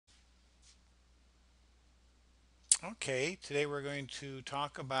Okay, today we're going to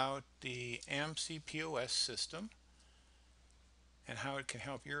talk about the AimSI POS system and how it can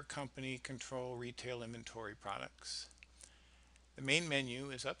help your company control retail inventory products. The main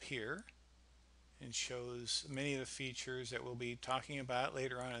menu is up here and shows many of the features that we'll be talking about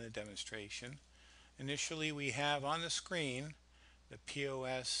later on in the demonstration. Initially, we have on the screen the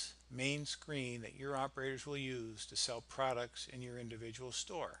POS main screen that your operators will use to sell products in your individual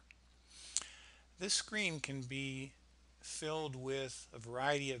store. This screen can be filled with a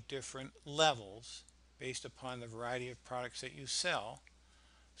variety of different levels based upon the variety of products that you sell,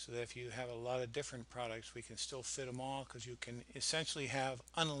 so that if you have a lot of different products, we can still fit them all because you can essentially have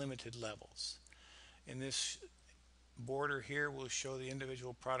unlimited levels. In this border here, we'll show the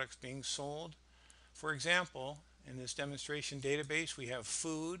individual products being sold. For example, in this demonstration database, we have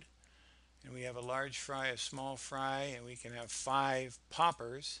food, and we have a large fry, a small fry, and we can have 5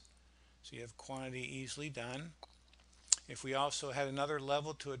 poppers, so you have quantity easily done. If we also had another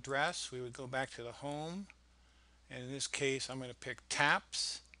level to address, we would go back to the home, and in this case I'm going to pick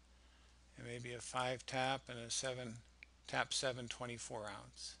taps, and maybe a 5 tap and a 7 tap 7 24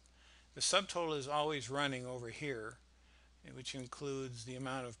 ounce. The subtotal is always running over here, which includes the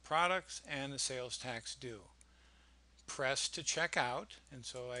amount of products and the sales tax due. Press to check out, and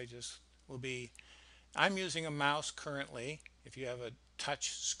so I'm using a mouse currently. If you have a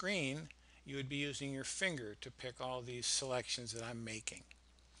touch screen, you would be using your finger to pick all these selections that I'm making.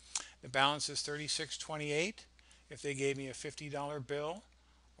 The balance is $36.28. If they gave me a $50 bill,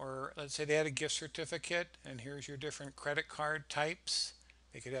 or let's say they had a gift certificate, and here's your different credit card types.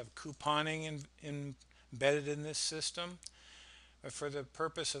 They could have couponing embedded in this system. But for the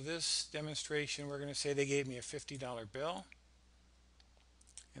purpose of this demonstration, we're going to say they gave me a $50 bill.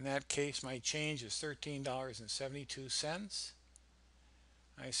 In that case, my change is $13.72.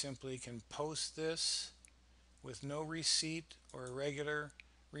 I simply can post this with no receipt or a regular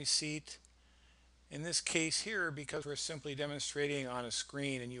receipt. In this case here, because we're simply demonstrating on a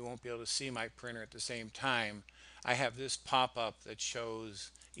screen and you won't be able to see my printer at the same time, I have this pop-up that shows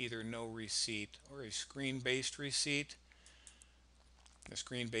either no receipt or a screen-based receipt. The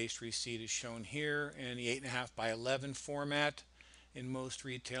screen-based receipt is shown here in the 8.5 by 11 format. In most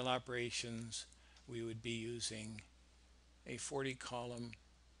retail operations, we would be using a 40-column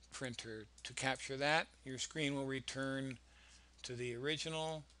printer to capture that. Your screen will return to the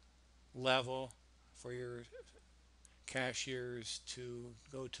original level for your cashiers to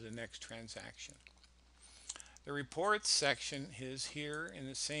go to the next transaction. The reports section is here in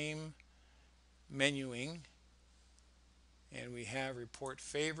the same menuing, and we have report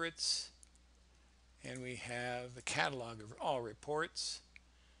favorites, and we have the catalog of all reports.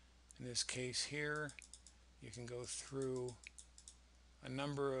 In this case here, you can go through a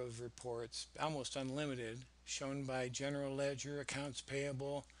number of reports, almost unlimited, shown by general ledger, accounts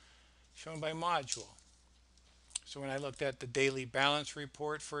payable, shown by module. So when I looked at the daily balance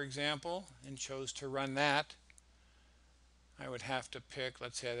report, for example, and chose to run that, I would have to pick,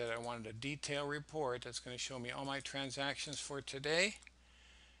 let's say that I wanted a detail report that's going to show me all my transactions for today,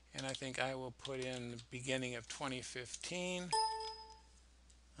 and I think I will put in the beginning of 2015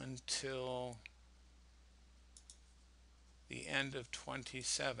 until the end of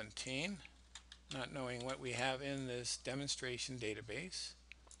 2017, not knowing what we have in this demonstration database.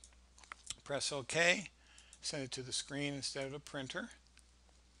 Press OK, send it to the screen instead of a printer,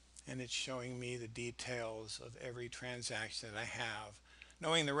 and it's showing me the details of every transaction that I have.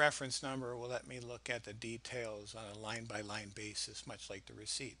 Knowing the reference number will let me look at the details on a line-by-line basis, much like the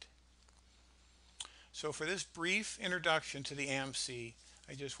receipt. So for this brief introduction to the AimSI,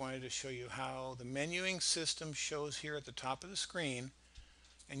 I just wanted to show you how the menuing system shows here at the top of the screen,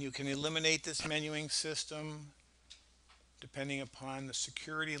 and you can eliminate this menuing system depending upon the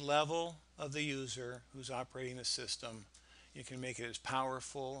security level of the user who's operating the system. You can make it as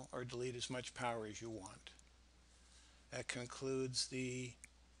powerful or delete as much power as you want. That concludes the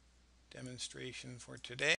demonstration for today.